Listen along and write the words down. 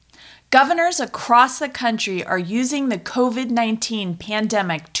Governors across the country are using the COVID-19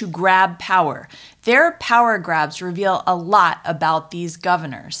 pandemic to grab power. Their power grabs reveal a lot about these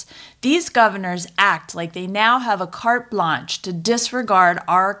governors. These governors act like they now have a carte blanche to disregard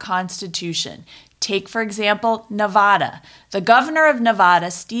our Constitution. Take, for example, Nevada. The governor of Nevada,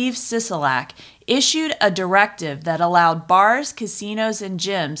 Steve Sisolak, issued a directive that allowed bars, casinos, and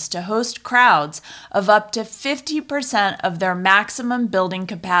gyms to host crowds of up to 50% of their maximum building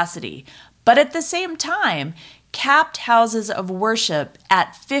capacity, but at the same time, capped houses of worship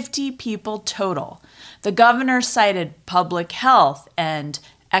at 50 people total. The governor cited public health and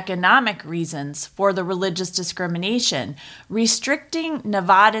economic reasons for the religious discrimination, restricting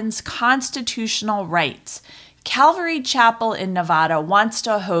Nevadans' constitutional rights. Calvary Chapel in Nevada wants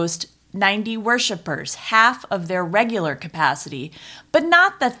to host 90 worshipers, half of their regular capacity, but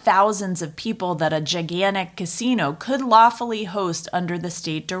not the thousands of people that a gigantic casino could lawfully host under the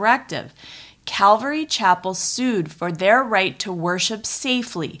state directive. Calvary Chapel sued for their right to worship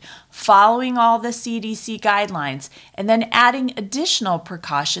safely, following all the CDC guidelines, and then adding additional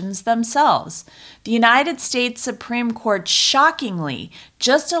precautions themselves. The United States Supreme Court shockingly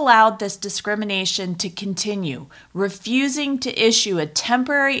just allowed this discrimination to continue, refusing to issue a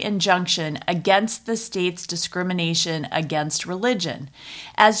temporary injunction against the state's discrimination against religion.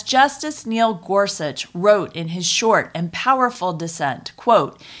 As Justice Neil Gorsuch wrote in his short and powerful dissent,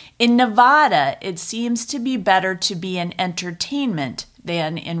 quote, "In Nevada, it seems to be better to be in entertainment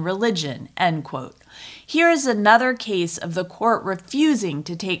than in religion," end quote. Here is another case of the court refusing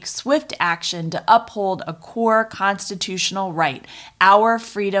to take swift action to uphold a core constitutional right, our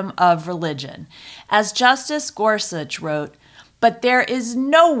freedom of religion. As Justice Gorsuch wrote, "But there is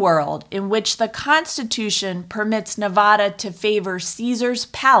no world in which the Constitution permits Nevada to favor Caesar's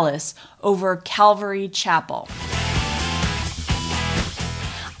Palace over Calvary Chapel."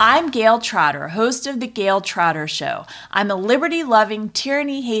 I'm Gail Trotter, host of The Gail Trotter Show. I'm a liberty-loving,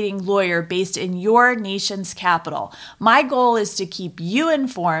 tyranny-hating lawyer based in your nation's capital. My goal is to keep you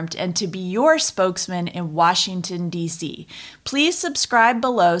informed and to be your spokesman in Washington, D.C. Please subscribe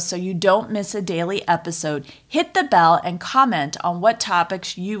below so you don't miss a daily episode. Hit the bell and comment on what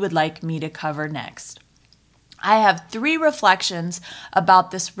topics you would like me to cover next. I have 3 reflections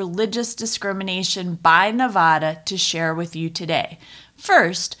about this religious discrimination by Nevada to share with you today.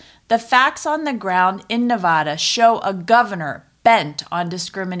 First, the facts on the ground in Nevada show a governor bent on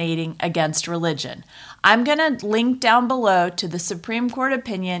discriminating against religion. I'm going to link down below to the Supreme Court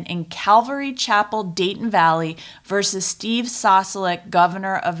opinion in Calvary Chapel, Dayton Valley versus Steve Sisolak,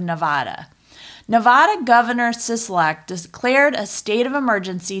 governor of Nevada. Nevada Governor Sisolak declared a state of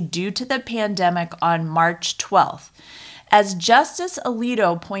emergency due to the pandemic on March 12th. As Justice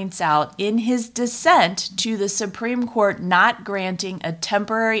Alito points out in his dissent to the Supreme Court not granting a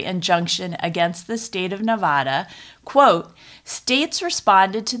temporary injunction against the state of Nevada, quote, "States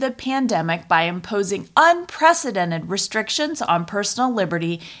responded to the pandemic by imposing unprecedented restrictions on personal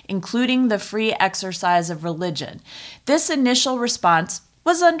liberty, including the free exercise of religion. This initial response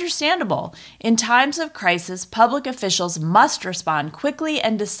was understandable. In times of crisis, public officials must respond quickly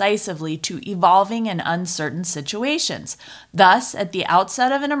and decisively to evolving and uncertain situations. Thus, at the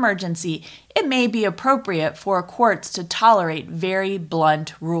outset of an emergency, it may be appropriate for courts to tolerate very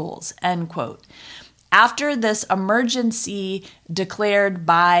blunt rules," end quote. After this emergency declared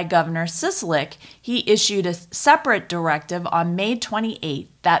by Governor Sisolak, he issued a separate directive on May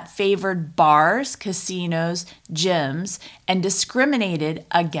 28 that favored bars, casinos, gyms, and discriminated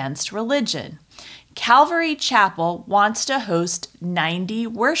against religion. Calvary Chapel wants to host 90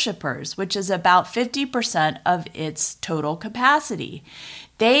 worshipers, which is about 50% of its total capacity.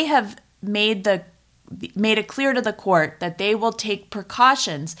 They have made it clear to the court that they will take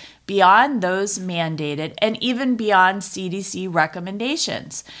precautions beyond those mandated and even beyond CDC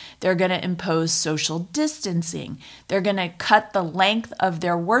recommendations. They're going to impose social distancing. They're going to cut the length of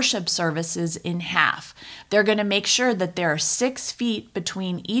their worship services in half. They're going to make sure that there are 6 feet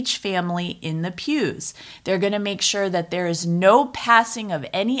between each family in the pews. They're going to make sure that there is no passing of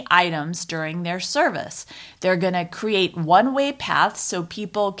any items during their service. They're going to create one-way paths so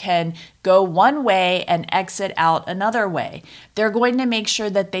people can go one way and exit out another way. They're going to make sure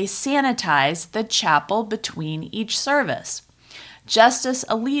that they sanitize the chapel between each service. Justice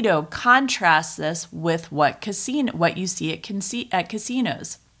Alito contrasts this with what you see at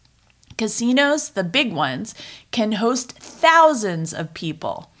casinos. Casinos, the big ones, can host thousands of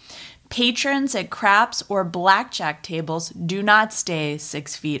people. Patrons at craps or blackjack tables do not stay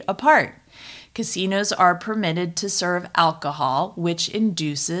 6 feet apart. Casinos are permitted to serve alcohol, which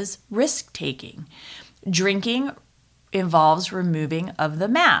induces risk-taking. Drinking involves removing of the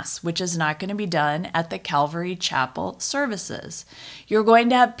Mass, which is not going to be done at the Calvary Chapel services. You're going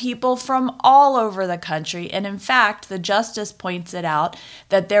to have people from all over the country, and in fact, the justice points it out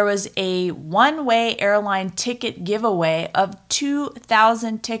that there was a one-way airline ticket giveaway of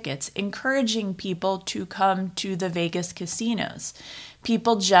 2,000 tickets, encouraging people to come to the Vegas casinos.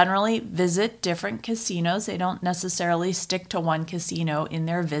 People generally visit different casinos. They don't necessarily stick to one casino in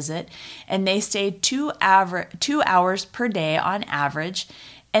their visit, and they stay 2 hours per day on average,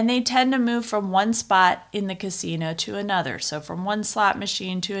 and they tend to move from one spot in the casino to another. So from one slot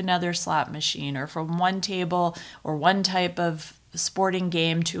machine to another slot machine, or from one table or one type of sporting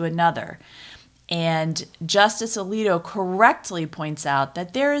game to another. And Justice Alito correctly points out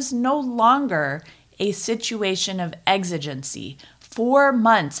that there is no longer a situation of exigency. 4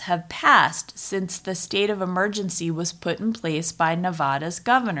 months have passed since the state of emergency was put in place by Nevada's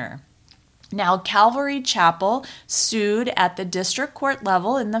governor. Now, Calvary Chapel sued at the district court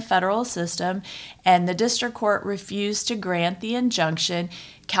level in the federal system, and the district court refused to grant the injunction.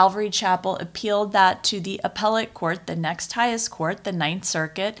 Calvary Chapel appealed that to the appellate court, the next highest court, the Ninth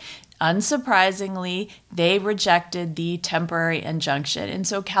Circuit. Unsurprisingly, they rejected the temporary injunction, and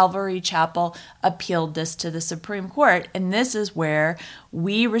so Calvary Chapel appealed this to the Supreme Court, and this is where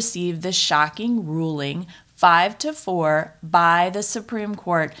we received the shocking ruling 5-4 by the Supreme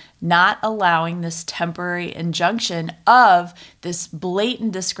Court, not allowing this temporary injunction of this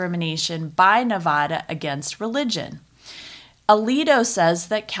blatant discrimination by Nevada against religion. Alito says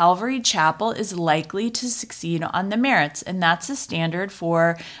that Calvary Chapel is likely to succeed on the merits, and that's a standard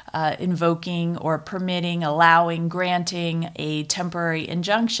for invoking or permitting, allowing, granting a temporary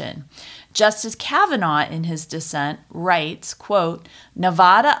injunction. Justice Kavanaugh, in his dissent, writes, quote,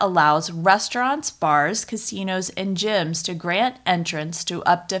 Nevada allows restaurants, bars, casinos, and gyms to grant entrance to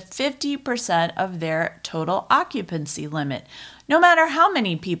up to 50% of their total occupancy limit, no matter how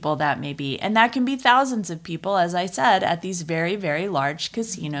many people that may be. And that can be thousands of people, as I said, at these very, very large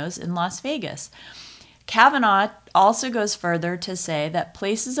casinos in Las Vegas. Kavanaugh also goes further to say that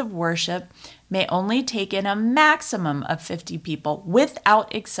places of worship may only take in a maximum of 50 people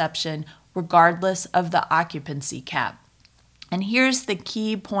without exception, regardless of the occupancy cap. And here's the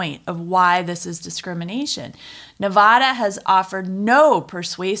key point of why this is discrimination. Nevada has offered no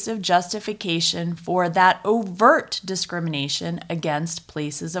persuasive justification for that overt discrimination against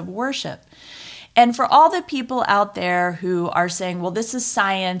places of worship. And for all the people out there who are saying, well, this is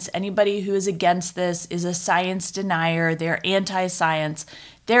science, anybody who is against this is a science denier, they're anti-science,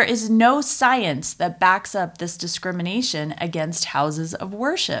 there is no science that backs up this discrimination against houses of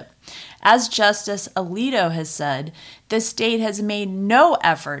worship. As Justice Alito has said, the state has made no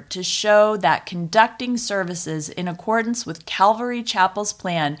effort to show that conducting services in accordance with Calvary Chapel's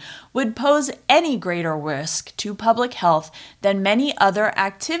plan would pose any greater risk to public health than many other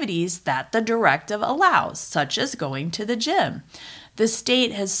activities that the directive allows, such as going to the gym. The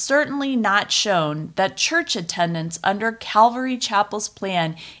state has certainly not shown that church attendance under Calvary Chapel's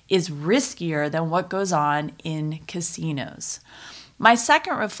plan is riskier than what goes on in casinos. My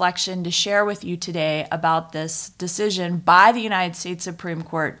second reflection to share with you today about this decision by the United States Supreme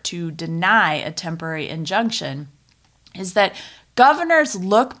Court to deny a temporary injunction is that governors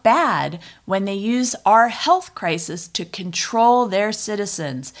look bad when they use our health crisis to control their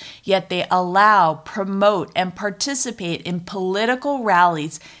citizens, yet they allow, promote, and participate in political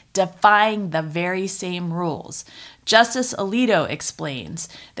rallies defying the very same rules. Justice Alito explains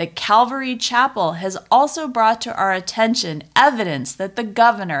that Calvary Chapel has also brought to our attention evidence that the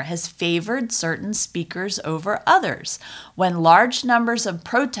governor has favored certain speakers over others when large numbers of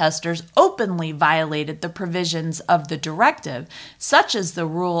protesters openly violated the provisions of the directive, such as the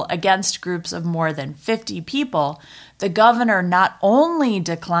rule against groups of more than 50 people. The governor not only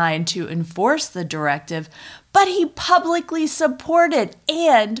declined to enforce the directive, but he publicly supported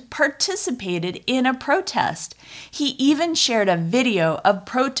and participated in a protest. He even shared a video of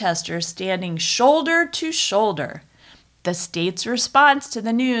protesters standing shoulder to shoulder. The state's response to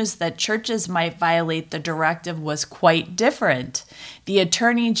the news that churches might violate the directive was quite different. The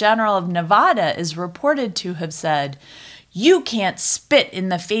Attorney General of Nevada is reported to have said, "You can't spit in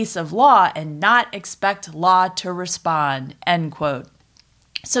the face of law and not expect law to respond," end quote.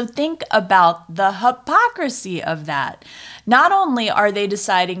 So think about the hypocrisy of that. Not only are they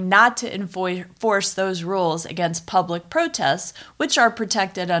deciding not to enforce those rules against public protests, which are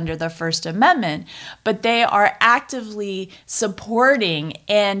protected under the First Amendment, but they are actively supporting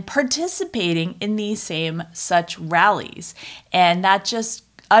and participating in these same such rallies. And that just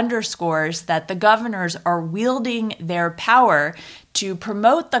underscores that the governors are wielding their power to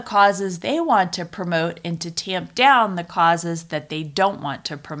promote the causes they want to promote and to tamp down the causes that they don't want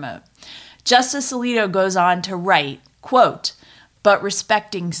to promote. Justice Alito goes on to write, quote, "But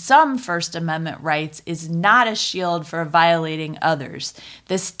respecting some First Amendment rights is not a shield for violating others.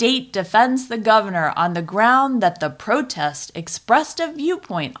 The state defends the governor on the ground that the protest expressed a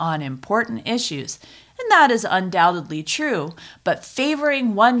viewpoint on important issues. And that is undoubtedly true, but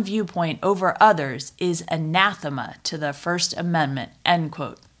favoring one viewpoint over others is anathema to the First Amendment," end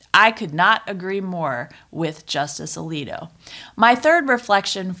quote. I could not agree more with Justice Alito. My third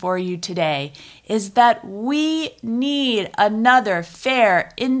reflection for you today is that we need another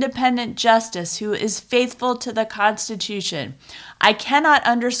fair, independent justice who is faithful to the Constitution. I cannot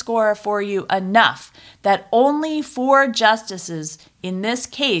underscore for you enough that only 4 justices in this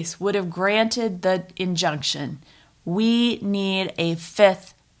case would have granted the injunction. We need a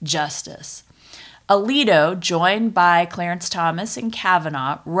 5th justice. Alito, joined by Clarence Thomas and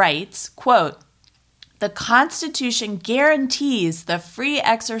Kavanaugh, writes, quote, "The Constitution guarantees the free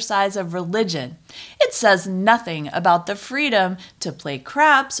exercise of religion. It says nothing about the freedom to play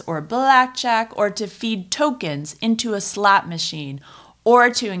craps or blackjack or to feed tokens into a slot machine or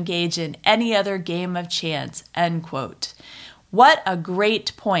to engage in any other game of chance," end quote. What a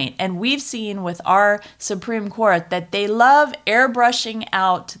great point. And we've seen with our Supreme Court that they love airbrushing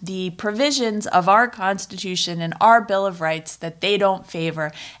out the provisions of our Constitution and our Bill of Rights that they don't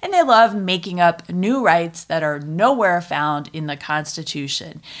favor. And they love making up new rights that are nowhere found in the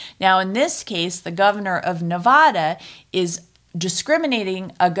Constitution. Now, in this case, the governor of Nevada is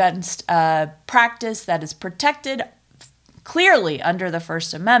discriminating against a practice that is protected clearly under the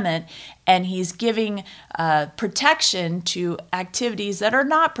First Amendment, and he's giving protection to activities that are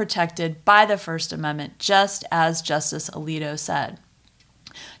not protected by the First Amendment, just as Justice Alito said.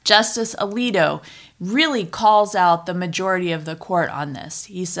 Justice Alito really calls out the majority of the court on this.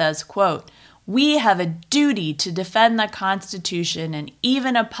 He says, quote, "We have a duty to defend the Constitution, and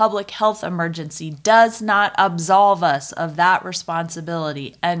even a public health emergency does not absolve us of that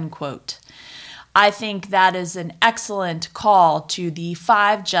responsibility," end quote. I think that is an excellent call to the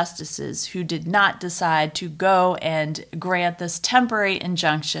 5 justices who did not decide to go and grant this temporary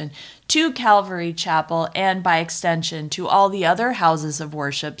injunction to Calvary Chapel and by extension to all the other houses of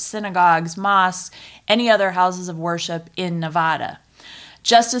worship, synagogues, mosques, any other houses of worship in Nevada.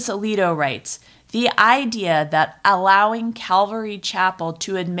 Justice Alito writes, "The idea that allowing Calvary Chapel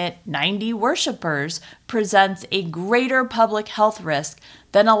to admit 90 worshipers presents a greater public health risk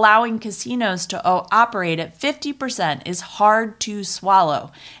than allowing casinos to operate at 50% is hard to swallow,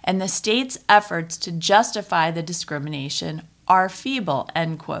 and the state's efforts to justify the discrimination are feeble,"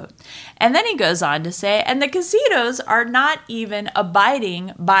 end quote. And then he goes on to say, and the casinos are not even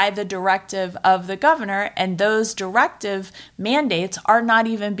abiding by the directive of the governor, and those directive mandates are not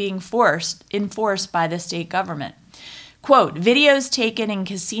even being enforced by the state government. Quote, "Videos taken in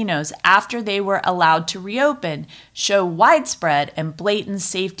casinos after they were allowed to reopen show widespread and blatant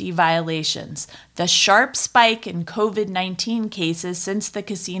safety violations. The sharp spike in COVID-19 cases since the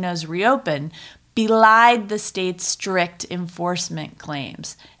casinos reopened belied the state's strict enforcement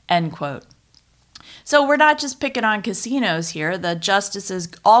claims," end quote. So we're not just picking on casinos here. The justices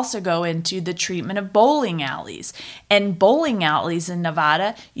also go into the treatment of bowling alleys. And bowling alleys in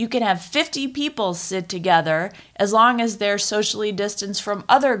Nevada, you can have 50 people sit together as long as they're socially distanced from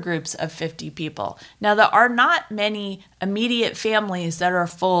other groups of 50 people. Now, there are not many immediate families that are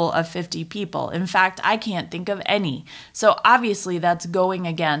full of 50 people. In fact, I can't think of any. So obviously that's going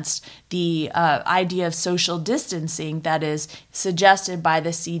against the idea of social distancing that is suggested by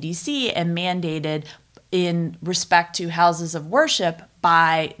the CDC and mandated in respect to houses of worship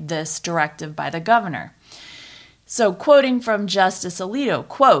by this directive by the governor. So quoting from Justice Alito,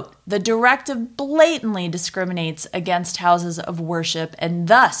 quote, "The directive blatantly discriminates against houses of worship and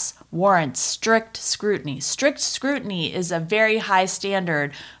thus warrants strict scrutiny." Strict scrutiny is a very high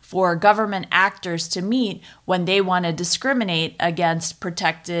standard for government actors to meet when they want to discriminate against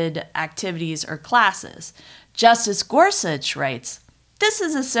protected activities or classes. Justice Gorsuch writes, "This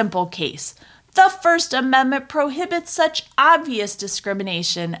is a simple case. The First Amendment prohibits such obvious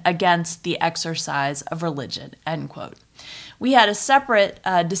discrimination against the exercise of religion," end quote. We had a separate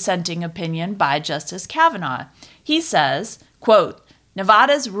dissenting opinion by Justice Kavanaugh. He says, quote,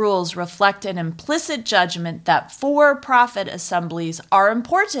 "Nevada's rules reflect an implicit judgment that for-profit assemblies are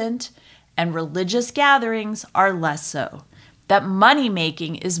important and religious gatherings are less so. That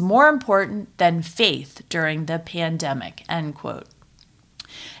money-making is more important than faith during the pandemic," end quote.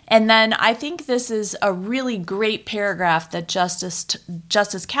 And then I think this is a really great paragraph that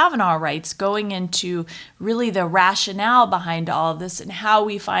Justice Kavanaugh writes, going into really the rationale behind all of this and how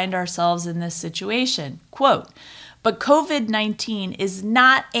we find ourselves in this situation. Quote, "But COVID-19 is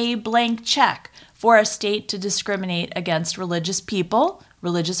not a blank check for a state to discriminate against religious people,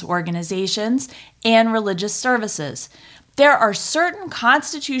 religious organizations, and religious services. There are certain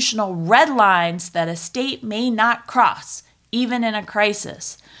constitutional red lines that a state may not cross, even in a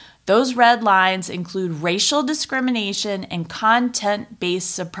crisis. Those red lines include racial discrimination and content-based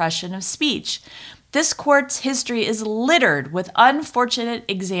suppression of speech. This court's history is littered with unfortunate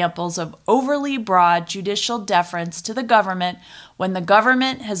examples of overly broad judicial deference to the government when the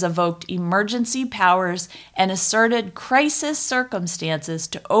government has evoked emergency powers and asserted crisis circumstances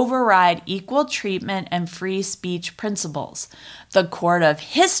to override equal treatment and free speech principles. The court of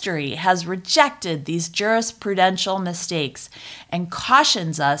history has rejected these jurisprudential mistakes and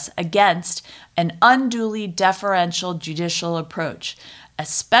cautions us against an unduly deferential judicial approach,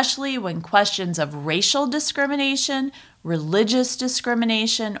 especially when questions of racial discrimination, religious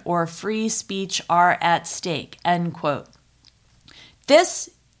discrimination, or free speech are at stake." End quote. This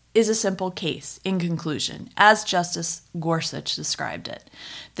is a simple case, in conclusion, as Justice Gorsuch described it.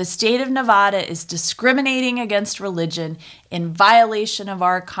 The state of Nevada is discriminating against religion in violation of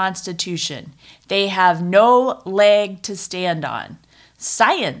our Constitution. They have no leg to stand on.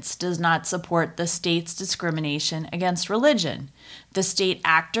 Science does not support the state's discrimination against religion. The state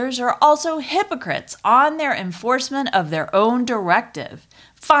actors are also hypocrites on their enforcement of their own directive.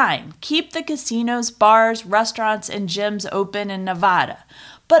 Fine, keep the casinos, bars, restaurants, and gyms open in Nevada,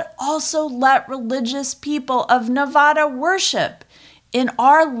 but also let religious people of Nevada worship. In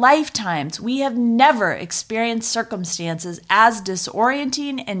our lifetimes, we have never experienced circumstances as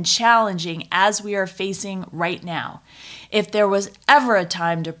disorienting and challenging as we are facing right now. If there was ever a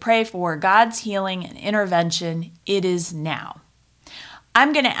time to pray for God's healing and intervention, it is now.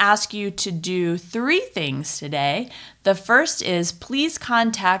 I'm going to ask you to do 3 things today. The first is please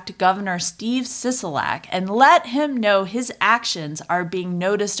contact Governor Steve Sisolak and let him know his actions are being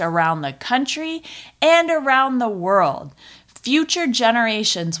noticed around the country and around the world. Future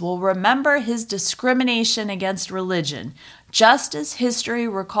generations will remember his discrimination against religion, just as history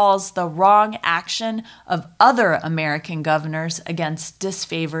recalls the wrong action of other American governors against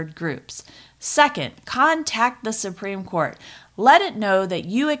disfavored groups. Second, contact the Supreme Court. Let it know that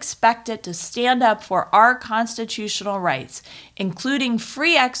you expect it to stand up for our constitutional rights, including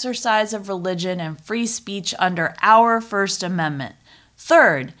free exercise of religion and free speech under our First Amendment.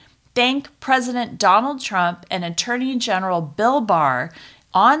 Third, thank President Donald Trump and Attorney General Bill Barr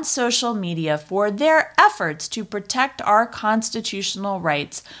on social media for their efforts to protect our constitutional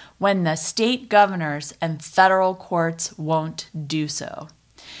rights when the state governors and federal courts won't do so.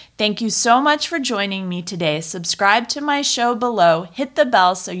 Thank you so much for joining me today. Subscribe to my show below, hit the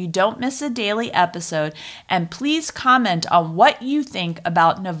bell so you don't miss a daily episode, and please comment on what you think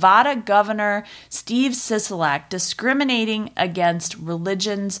about Nevada Governor Steve Sisolak discriminating against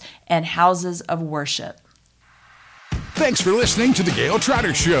religions and houses of worship. Thanks for listening to The Gail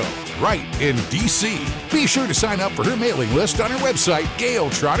Trotter Show, right in D.C. Be sure to sign up for her mailing list on her website,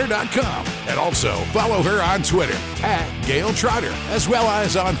 GailTrotter.com. And also follow her on Twitter, @GailTrotter, as well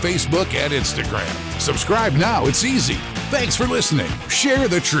as on Facebook and Instagram. Subscribe now, it's easy. Thanks for listening. Share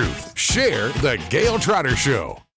the truth. Share The Gail Trotter Show.